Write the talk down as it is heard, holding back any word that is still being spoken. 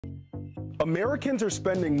Americans are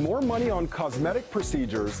spending more money on cosmetic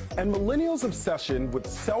procedures, and millennials' obsession with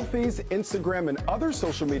selfies, Instagram, and other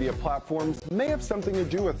social media platforms may have something to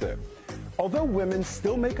do with it. Although women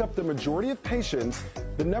still make up the majority of patients,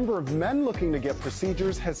 the number of men looking to get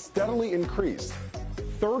procedures has steadily increased.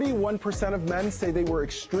 31% of men say they were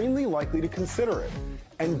extremely likely to consider it,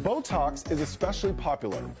 and Botox is especially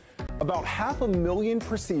popular. About 500,000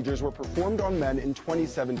 procedures were performed on men in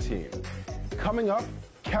 2017. Coming up,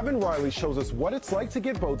 Kevin Reilly shows us what it's like to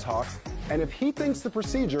get Botox and if he thinks the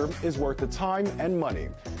procedure is worth the time and money.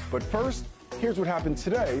 But first, here's what happened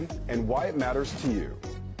today and why it matters to you.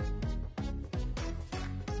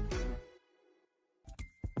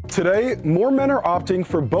 Today, more men are opting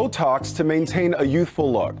for Botox to maintain a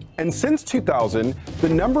youthful look. And since 2000, the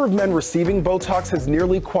number of men receiving Botox has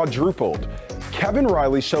nearly quadrupled. Kevin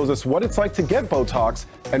Reilly shows us what it's like to get Botox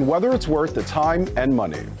and whether it's worth the time and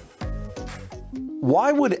money.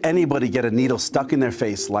 Why would anybody get a needle stuck in their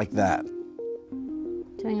face like that?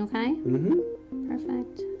 Doing okay? Mm-hmm.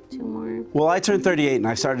 Perfect. 2 more. Well, I turned 38 and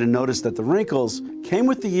I started to notice that the wrinkles came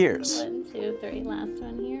with the years. 1, 2, 3, last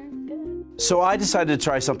one here. Good. So I decided to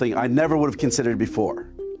try something I never would have considered before.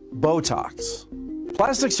 Botox.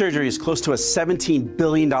 Plastic surgery is close to a $17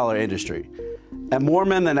 billion industry, and more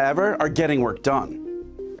men than ever are getting work done.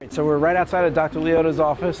 So we're right outside of Dr. Liotta's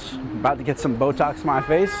office, about to get some Botox in my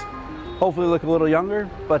face. Hopefully look a little younger,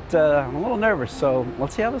 but I'm a little nervous, so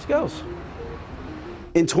let's see how this goes.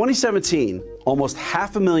 In 2017, almost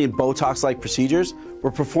 500,000 Botox-like procedures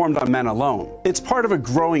were performed on men alone. It's part of a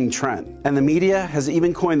growing trend, and the media has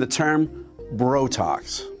even coined the term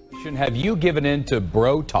brotox. Have you given in to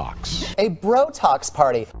brotox? A brotox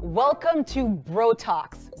party. Welcome to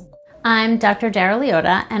brotox. I'm Dr. Dara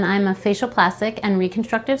Liotta, and I'm a facial plastic and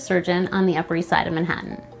reconstructive surgeon on the Upper East Side of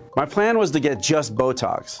Manhattan. My plan was to get just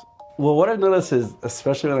Botox. Well, what I've noticed is,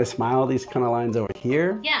 especially when I smile, these kind of lines over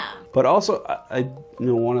here. Yeah. But also,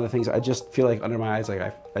 one of the things, I just feel like under my eyes, like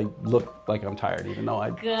I look like I'm tired, even though I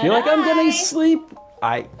feel like I'm getting sleep.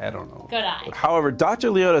 I don't know. Good eye. However, Dr.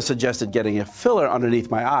 Liotta suggested getting a filler underneath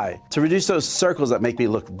my eye to reduce those circles that make me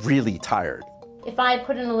look really tired. If I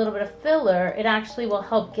put in a little bit of filler, it actually will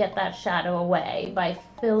help get that shadow away by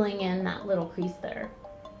filling in that little crease there.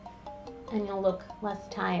 And you'll look less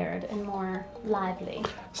tired and more lively.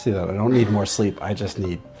 See that? I don't need more sleep. I just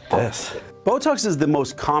need this. Botox is the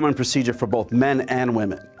most common procedure for both men and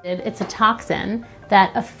women. It's a toxin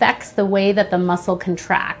that affects the way that the muscle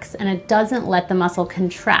contracts, and it doesn't let the muscle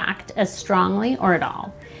contract as strongly or at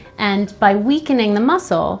all. And by weakening the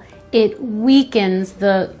muscle, it weakens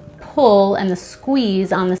the pull and the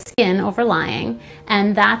squeeze on the skin overlying,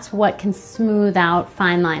 and that's what can smooth out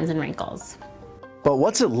fine lines and wrinkles. But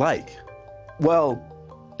what's it like? Well,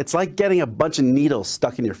 it's like getting a bunch of needles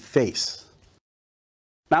stuck in your face.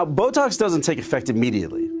 Now, Botox doesn't take effect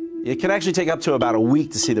immediately. It can actually take up to about a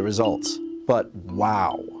week to see the results. But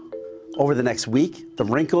wow, over the next week, the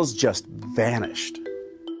wrinkles just vanished.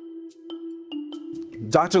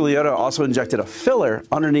 Dr. Liotta also injected a filler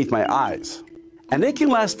underneath my eyes, and it can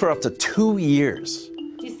last for up to 2 years.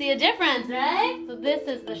 You see a difference, right? So this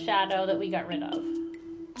is the shadow that we got rid of.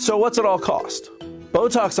 So what's it all cost?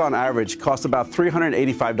 Botox on average costs about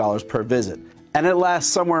 $385 per visit, and it lasts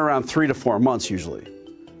somewhere around 3 to 4 months usually.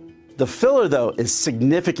 The filler, though, is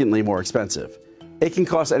significantly more expensive. It can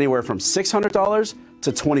cost anywhere from $600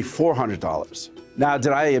 to $2,400. Now,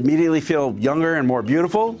 did I immediately feel younger and more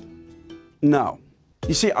beautiful? No.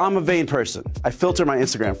 You see, I'm a vain person. I filter my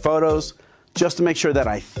Instagram photos just to make sure that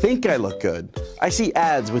I think I look good. I see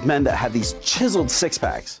ads with men that have these chiseled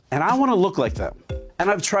six-packs, and I want to look like them. And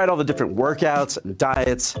I've tried all the different workouts and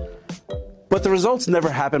diets, but the results never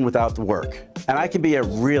happen without the work. And I can be a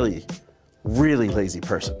really, really lazy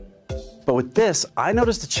person. But with this, I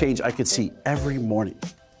noticed a change I could see every morning.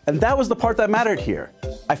 And that was the part that mattered here.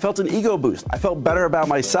 I felt an ego boost. I felt better about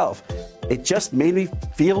myself. It just made me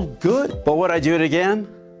feel good. But would I do it again?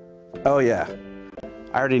 Oh yeah,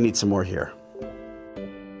 I already need some more here.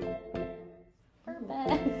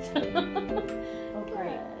 Perfect. Oh,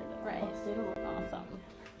 great. Right. Awesome.